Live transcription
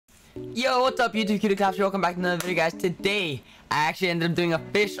Yo, what's up YouTube qtclaps? Welcome back to another video, guys. Today I actually ended up doing a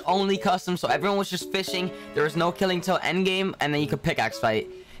fish only custom, so everyone was just fishing. There was no killing till end game, and then you could pickaxe fight.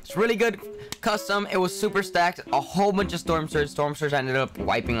 It's really good custom. It was super stacked, a whole bunch of storm surge ended up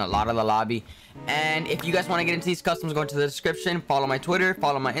wiping a lot of the lobby. And if you guys want to get into these customs, go into the description, follow my Twitter,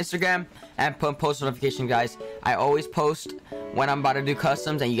 follow my Instagram, and put post notifications, guys. I always post when I'm about to do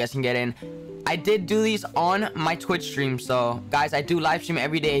customs, and you guys can get in. I did do these on my Twitch stream, so guys, I do live stream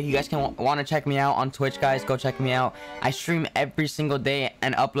every day. If you guys can want to check me out on Twitch, guys, go check me out. I stream every single day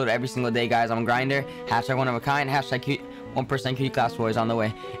and upload every single day, guys. I'm a grinder. Hashtag one of a kind. Hashtag 1% qtclaps boys on the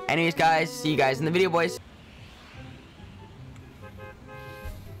way. Anyways, guys, see you guys in the video, boys.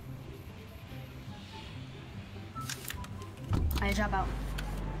 I drop out.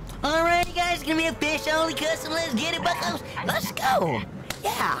 Alrighty, guys, it's gonna be a fish only custom. Let's get it, buckos. Let's go.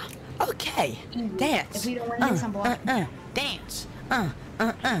 Yeah. Okay. Dance. If we don't win this, I'm blocking. Dance.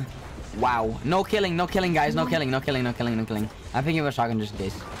 Wow. No killing, guys. No killing. I'm thinking of a shotgun just in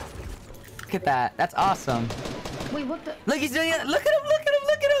case. Look at that. That's awesome. Wait, what the? Look, he's doing it. Look at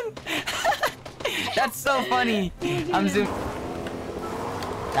him. That's so funny. I'm zooming.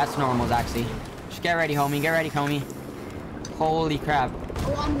 That's normal, Zaxi. Just get ready, homie. Holy crap.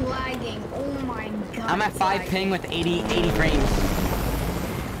 Oh, I'm lagging. Oh my god. I'm at 5 ping with 80 frames.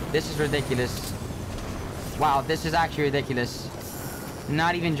 This is ridiculous. Wow, this is actually ridiculous.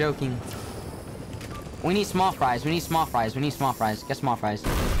 Not even joking. We need small fries. Get small fries. We're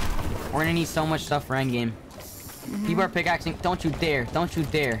gonna need so much stuff for endgame. People are pickaxing. Don't you dare. They're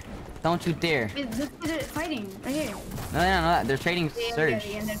fighting right here. No. They're trading surge.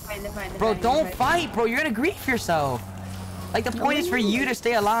 Yeah, they're fighting, Bro, don't fight, bro. You're gonna grief yourself. Like, the point is for you to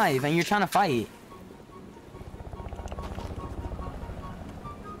stay alive, and you're trying to fight.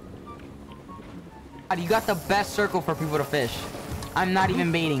 You got the best circle for people to fish. I'm not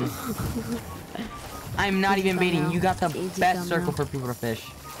even baiting. You got the best circle for people to fish.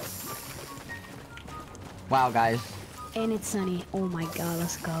 Wow, guys. And it's sunny. Oh my god,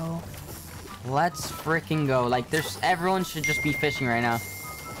 let's go. Let's freaking go. Like, everyone should just be fishing right now.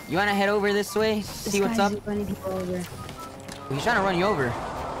 You wanna head over this way? See what's up? He's trying to run you over.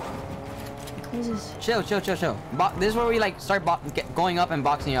 Chill. This is where we like start going up and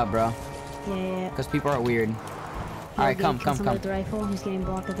boxing you up, bro. Yeah. Because people are weird. All right, come. With the rifle, he's getting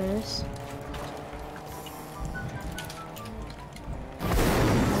blocked with this.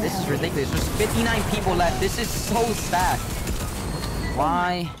 This is ridiculous. There's 59 people left. This is so sad.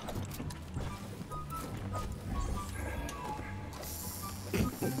 Why?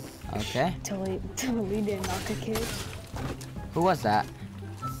 Okay. Totally didn't knock a kid. Who was that?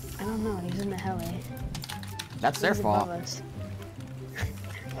 I don't know. He's in the heli. That's their fault.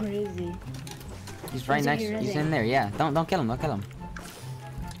 Where is he? He's right next. He's in there. Yeah. Don't kill him.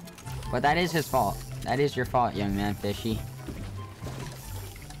 But that is his fault. That is your fault, young man, fishy.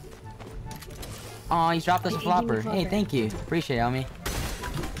 Oh, he's dropped us a flopper. Hey, thank you. Appreciate it, homie.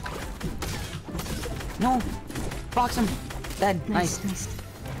 No. Box him. Dead. Nice.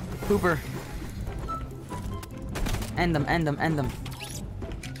 Hooper. End him.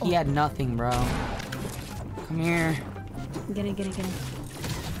 He had nothing, bro. Come here. Get it.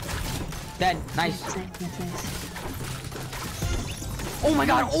 Dead. Nice. Oh my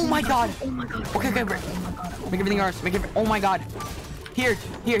god. Okay. Make everything ours. Oh my god. Here.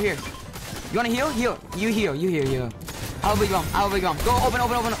 You wanna heal? You heal. I'll be gone. Go,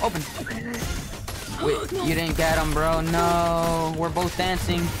 open. Wait, you didn't get him, bro. No. We're both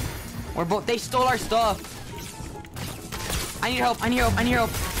dancing. They stole our stuff. I need help.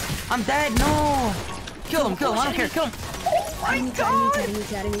 I'm dead. No. Kill him. I don't care. Kill him. Oh my god.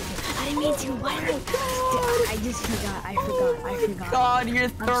 I didn't mean to. Why did I just forgot. I forgot. God, you're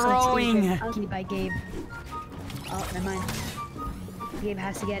throwing. I'll keep by Gabe. Oh, never mind. Gabe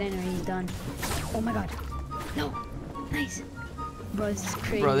has to get in or he's done. Oh my god. No. Nice. Bro, this is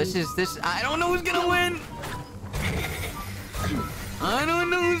crazy. Bro, this. I don't know who's gonna win.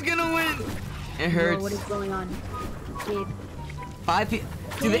 It hurts. Bro, what is going on? Gabe. 5 people.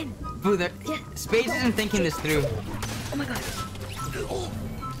 Spades isn't thinking this through. Oh my god. Oh,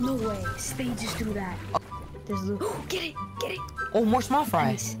 no way. Spades just threw that. There's loot. Get it. Oh, more small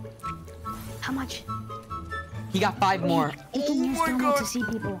fries. Nice. How much? He got 5 more. He can use thermal to see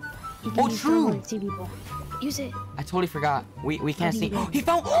people. True. To see people. Use it. I totally forgot. We can't see. He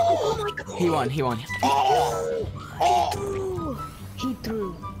found. Oh my god. He won. He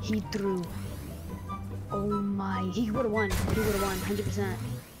threw. Oh my. He would have won. 100%.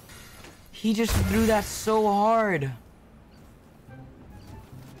 He just threw that so hard.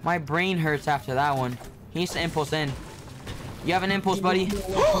 My brain hurts after that one. He needs to impulse in. You have an impulse, buddy.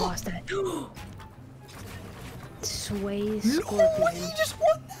 Lost that. Sway scorpion. No, he just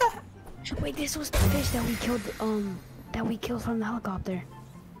won that. Wait, this was the fish that we killed from the helicopter.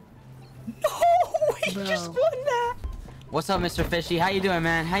 No, he Bro. just won that. What's up, Mr. Fishy? How you doing,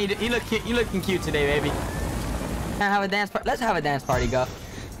 man? How you You look cute. You looking cute today, baby. Can I have a dance party? Let's have a dance party, go.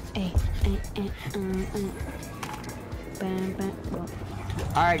 Hey, bam, bam. Well,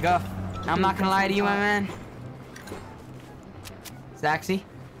 All right, go. I'm not gonna lie to you, my man. Zaxi.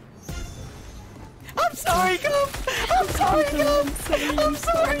 I'm sorry, go. I'm sorry, go. I'm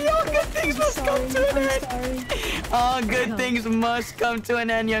sorry. All good things must come to an end. All good things must come to an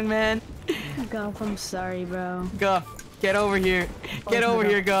end, young man. Guff, I'm sorry, bro. Guff, get over here. Get over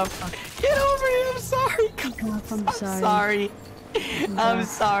here, Guff. Get over here. I'm sorry, Guff. Guff, I'm I'm sorry. I'm Guff.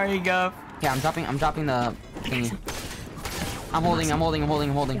 sorry, Guff. Okay, I'm dropping the thingy. I'm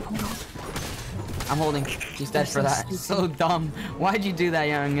holding. He's dead for that. So dumb. Why'd you do that,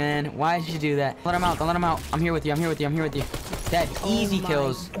 young man? Why'd you do that? Let him out. Don't let him out. I'm here with you. Dead. Easy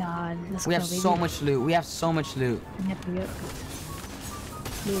kills. God. We have so much loot. Yep.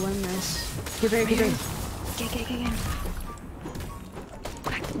 We win this. Get ready. Get.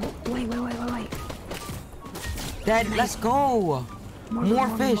 Wait. Dead. Nice. Let's go. More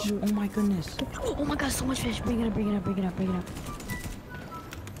fish. More. Oh my goodness. Oh my god, so much fish. Bring it up.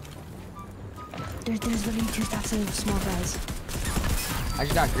 There's literally 2 stacks of small fries. I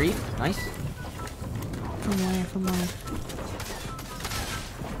just got grief. Nice. From where?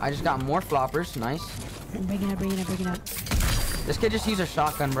 I just got more floppers. Nice. Bring it up. This kid just used a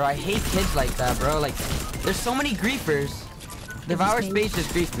shotgun, bro. I hate kids like that, bro. Like, there's so many griefers. Devour Space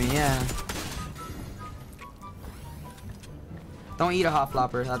just griefed me, yeah. Don't eat a hot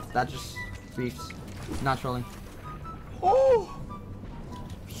flopper. That just griefs. Not trolling. Oh!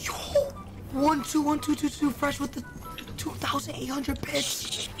 Yo! 1, 2, 2, 2. Fresh with the 2,800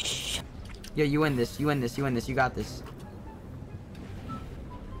 bits. Yo, you win this. You got this.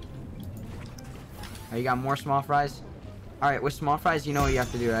 Oh, you got more small fries? Alright, with small fries, you know what you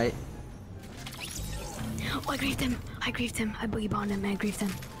have to do, right? Oh, I griefed him. I boogie bombed him, man. I griefed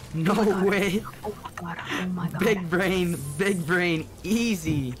him. No way. Oh my god. Big brain.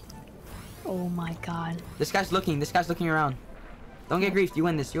 Easy. Oh my god. This guy's looking around. Don't get griefed. You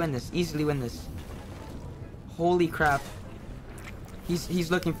win this. Easily win this. Holy crap. He's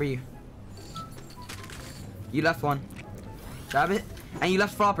looking for you. You left one. Grab it. And you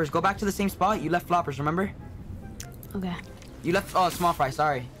left floppers. Go back to the same spot. You left floppers, remember? Okay. You left small fry,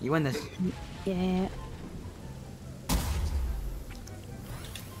 sorry. You win this. Yeah.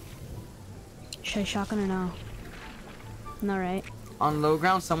 Should I shotgun or no? No, right? On low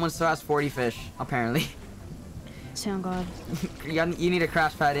ground, someone still has 40 fish, apparently. Sound God. You need a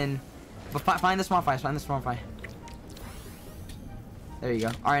crash pad in. But find the small fry. There you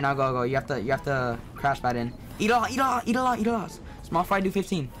go. Alright, now go. You have to crash pad in. Eat a lot. Small fry do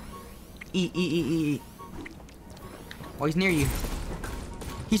 15. Eat. Oh, he's near you.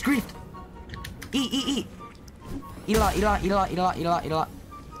 He's griefed. Eat. Eat a lot.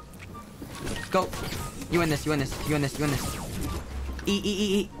 Go. You win this.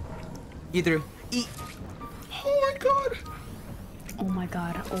 Eat. You through. Eat. Oh my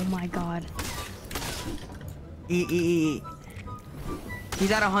god. Eat.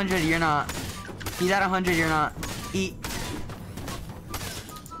 He's at 100, you're not. Eat.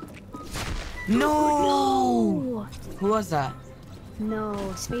 No! Who was that?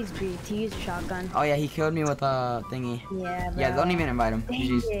 No, Space Grief. He used a shotgun. Oh yeah, he killed me with a thingy. Yeah, bro. Yeah, don't even invite him. Dang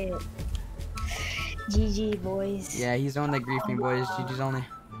GG's. it. GG, boys. Yeah, he's the one that griefed me, boys. GG's only.